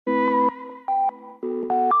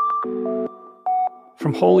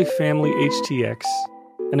From Holy Family HTX,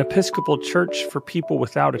 an Episcopal church for people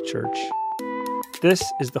without a church, this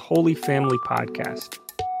is the Holy Family Podcast,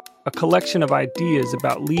 a collection of ideas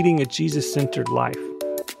about leading a Jesus-centered life.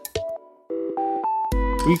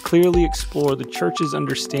 We clearly explore the church's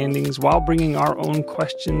understandings while bringing our own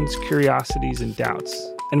questions, curiosities, and doubts,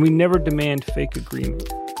 and we never demand fake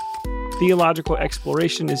agreement. Theological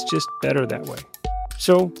exploration is just better that way.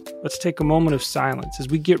 So let's take a moment of silence as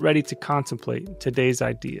we get ready to contemplate today's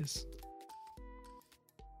ideas.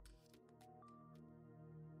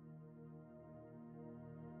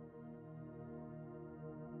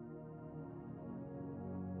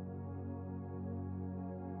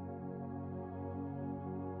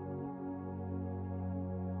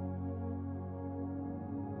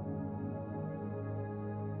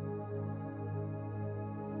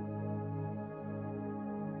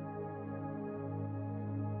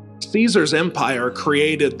 Caesar's empire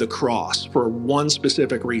created the cross for one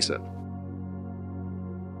specific reason,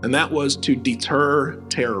 and that was to deter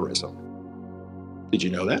terrorism. Did you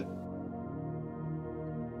know that?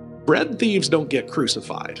 Bread thieves don't get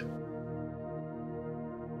crucified.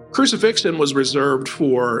 Crucifixion was reserved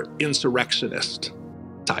for insurrectionist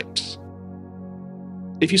types.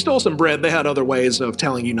 If you stole some bread, they had other ways of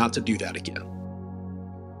telling you not to do that again.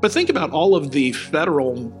 But think about all of the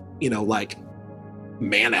federal,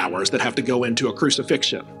 man hours that have to go into a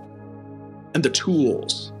crucifixion and the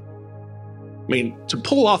tools. To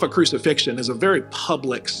pull off a crucifixion is a very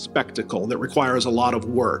public spectacle that requires a lot of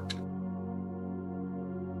work.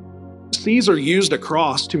 Caesar used a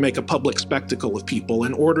cross to make a public spectacle of people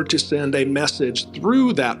in order to send a message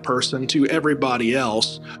through that person to everybody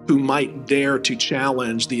else who might dare to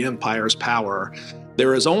challenge the empire's power.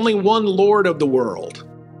 There is only one Lord of the world.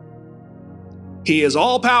 He is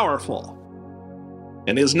all-powerful.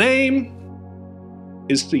 And his name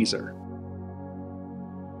is Caesar.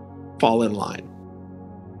 Fall in line.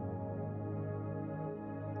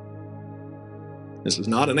 This is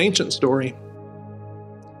not an ancient story.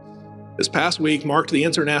 This past week marked the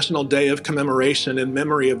International Day of Commemoration in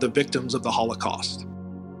memory of the victims of the Holocaust.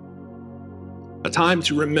 A time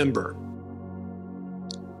to remember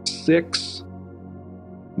 6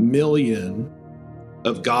 million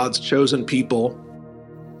of God's chosen people,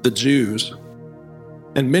 the Jews,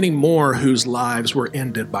 and many more whose lives were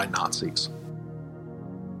ended by Nazis.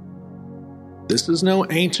 This is no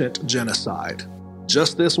ancient genocide.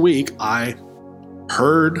 Just this week, I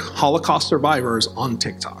heard Holocaust survivors on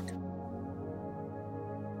TikTok.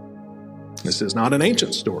 This is not an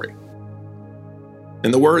ancient story.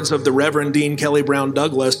 In the words of the Reverend Dean Kelly Brown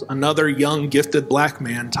Douglas, another young, gifted black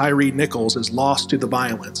man, Tyre Nichols, is lost to the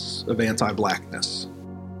violence of anti-blackness.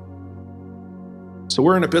 So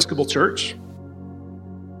we're an Episcopal church,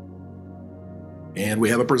 and we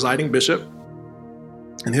have a presiding bishop,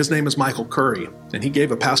 and his name is Michael Curry, and he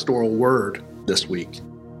gave a pastoral word this week.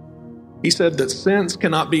 He said that sense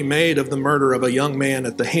cannot be made of the murder of a young man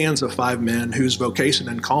at the hands of 5 men whose vocation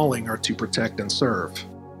and calling are to protect and serve.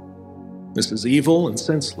 This is evil and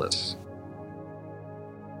senseless.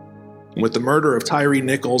 With the murder of Tyre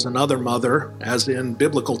Nichols, another mother, as in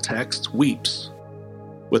biblical texts, weeps.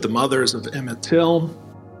 With the mothers of Emmett Till,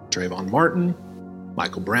 Trayvon Martin,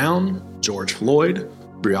 Michael Brown, George Floyd,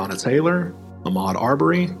 Breonna Taylor, Ahmaud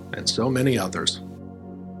Arbery, and so many others.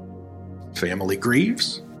 Family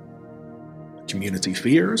grieves, a community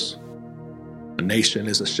fears, a nation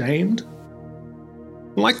is ashamed.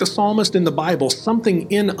 Like the psalmist in the Bible, something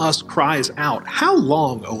in us cries out, "How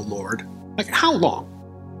long, O Lord?" How long?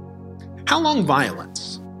 How long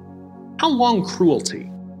violence? How long cruelty?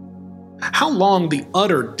 How long the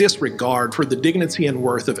utter disregard for the dignity and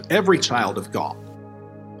worth of every child of God?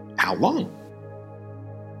 How long?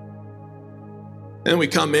 Then we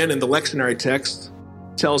come in and the lectionary text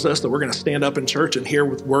tells us that we're going to stand up in church and hear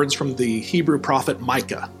words from the Hebrew prophet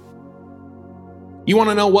Micah. You want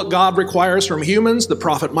to know what God requires from humans? The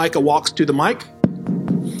prophet Micah walks to the mic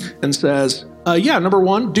and says, number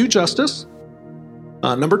 1, do justice.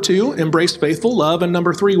 Number 2, embrace faithful love. And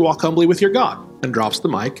number 3, walk humbly with your God. And drops the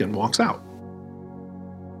mic and walks out.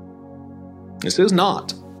 This is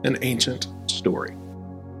not an ancient story.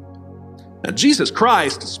 Now, Jesus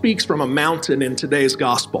Christ speaks from a mountain in today's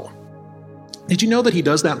gospel. Did you know that he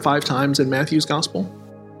does that 5 times in Matthew's gospel?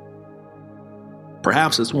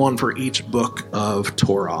 Perhaps it's one for each book of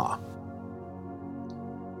Torah.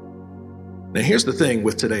 Now, here's the thing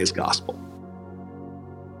with today's gospel.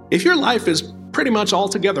 If your life is pretty much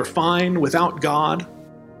altogether fine without God,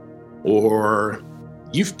 or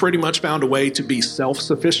you've pretty much found a way to be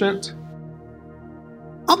self-sufficient,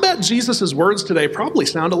 I'll bet Jesus' words today probably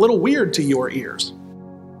sound a little weird to your ears.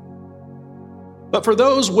 But for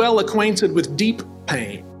those well acquainted with deep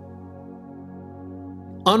pain,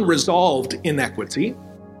 unresolved inequity,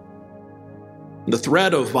 the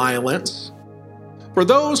threat of violence, for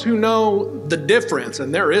those who know the difference,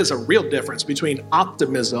 and there is a real difference between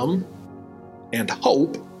optimism and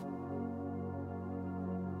hope,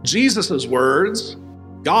 Jesus' words,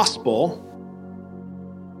 gospel,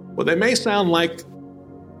 well, they may sound like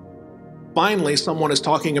finally someone is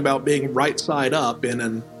talking about being right side up in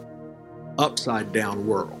an upside down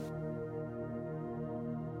world.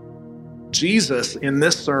 Jesus in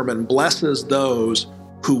this sermon blesses those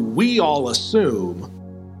who we all assume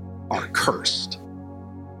are cursed.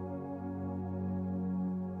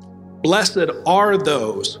 Blessed are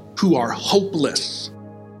those who are hopeless,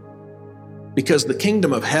 because the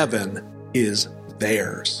kingdom of heaven is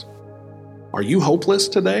theirs. Are you hopeless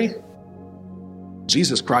today?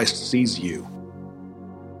 Jesus Christ sees you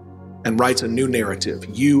and writes a new narrative.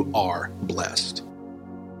 You are blessed.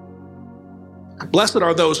 Blessed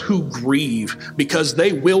are those who grieve, because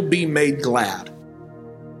they will be made glad.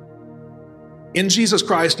 In Jesus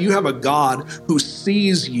Christ, you have a God who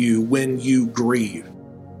sees you when you grieve.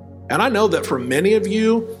 And I know that for many of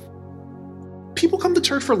you, people come to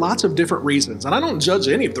church for lots of different reasons, and I don't judge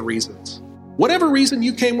any of the reasons. Whatever reason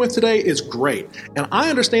you came with today is great. And I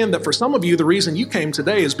understand that for some of you, the reason you came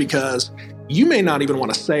today is because you may not even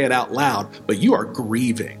want to say it out loud, but you are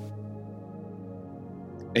grieving.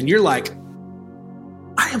 And you're like,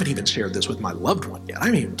 I haven't even shared this with my loved one yet. I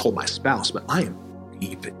haven't even told my spouse, but I am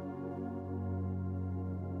grieving.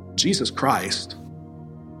 Jesus Christ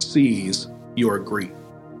sees your grief.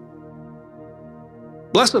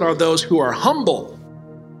 Blessed are those who are humble,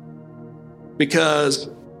 because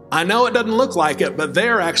I know it doesn't look like it, but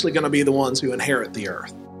they're actually going to be the ones who inherit the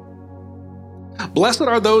earth. Blessed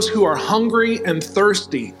are those who are hungry and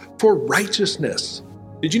thirsty for righteousness.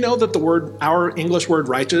 Did you know that our English word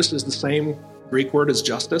righteous is the same Greek word as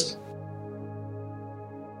justice?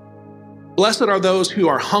 Blessed are those who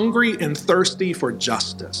are hungry and thirsty for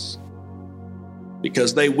justice,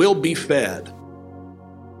 because they will be fed,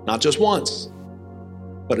 not just once,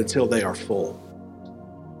 but until they are full.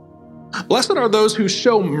 Blessed are those who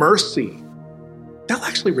show mercy. They'll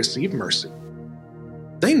actually receive mercy.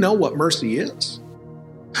 They know what mercy is.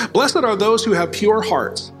 Blessed are those who have pure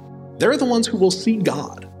hearts. They're the ones who will see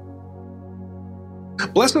God.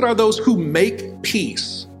 Blessed are those who make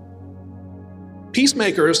peace.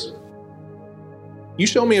 Peacemakers, you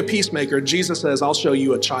show me a peacemaker, Jesus says, I'll show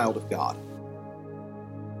you a child of God.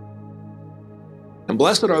 And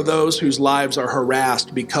blessed are those whose lives are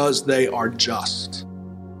harassed because they are just.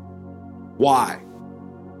 Why?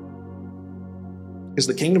 Because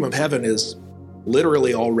the kingdom of heaven is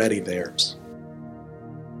literally already theirs.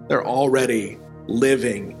 They're already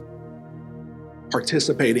living,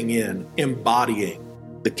 participating in, embodying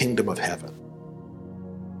the kingdom of heaven.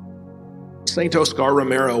 St. Oscar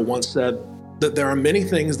Romero once said that there are many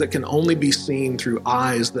things that can only be seen through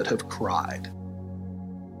eyes that have cried.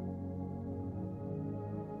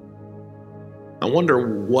 I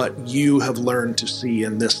wonder what you have learned to see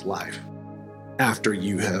in this life after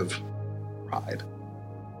you have cried.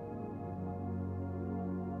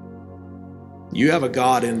 You have a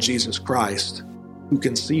God in Jesus Christ who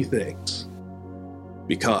can see things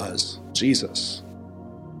because Jesus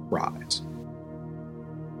cries.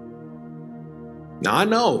 Now I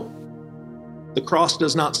know the cross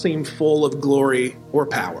does not seem full of glory or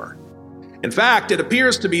power. In fact, it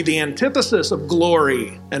appears to be the antithesis of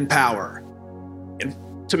glory and power.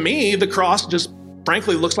 And to me, the cross just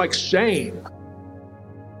frankly looks like shame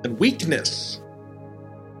and weakness.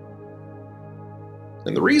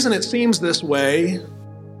 And the reason it seems this way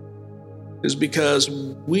is because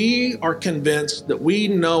we are convinced that we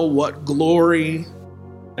know what glory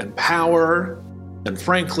and power and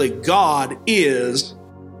frankly God is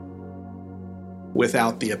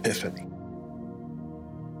without the epiphany.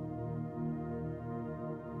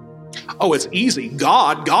 Oh, it's easy.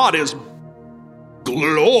 God is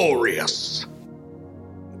glorious,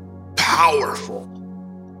 powerful,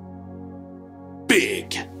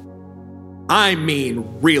 big. I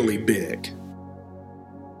mean really big.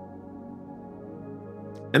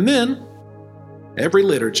 And then, every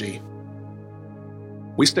liturgy,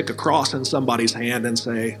 we stick a cross in somebody's hand and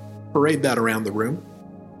say, parade that around the room.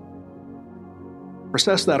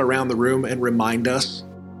 Process that around the room and remind us.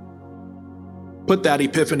 Put that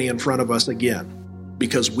epiphany in front of us again,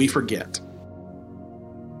 because we forget.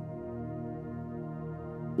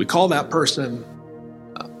 We call that person,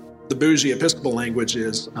 the bougie Episcopal language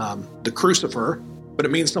is the crucifer, but it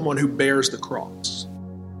means someone who bears the cross.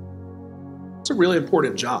 It's a really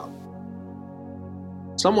important job.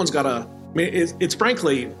 Someone's got to I mean, it's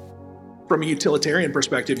frankly, from a utilitarian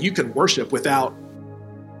perspective, you can worship without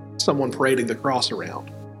someone parading the cross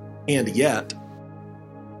around. And yet,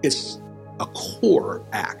 it's a core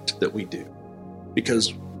act that we do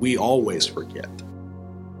because we always forget.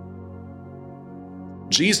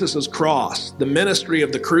 Jesus' cross, the ministry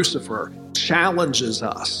of the crucifier, challenges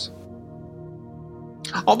us.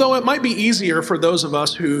 Although it might be easier for those of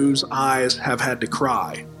us whose eyes have had to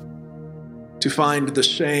cry, to find the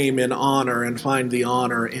shame in honor and find the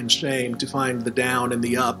honor in shame, to find the down in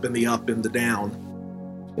the up and the up in the down.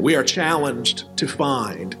 We are challenged to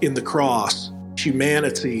find in the cross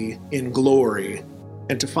humanity in glory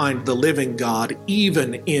and to find the living God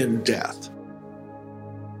even in death.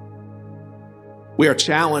 We are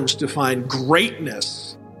challenged to find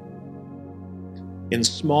greatness in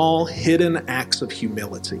small, hidden acts of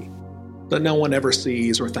humility that no one ever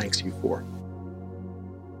sees or thanks you for.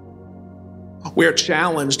 We are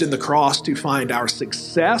challenged in the cross to find our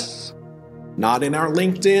success, not in our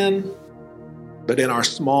LinkedIn, but in our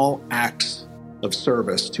small acts of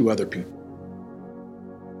service to other people.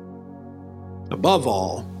 Above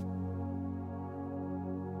all,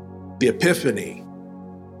 the epiphany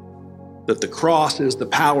that the cross is the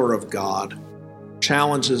power of God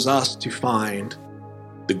challenges us to find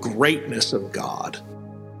the greatness of God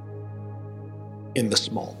in the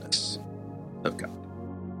smallness of God.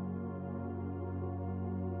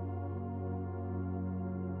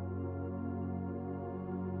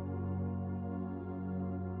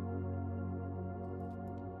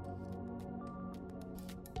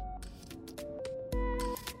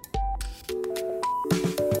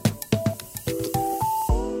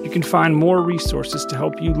 You can find more resources to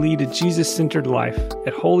help you lead a Jesus-centered life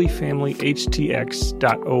at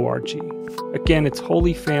holyfamilyhtx.org. Again, it's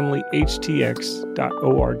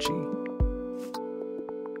holyfamilyhtx.org.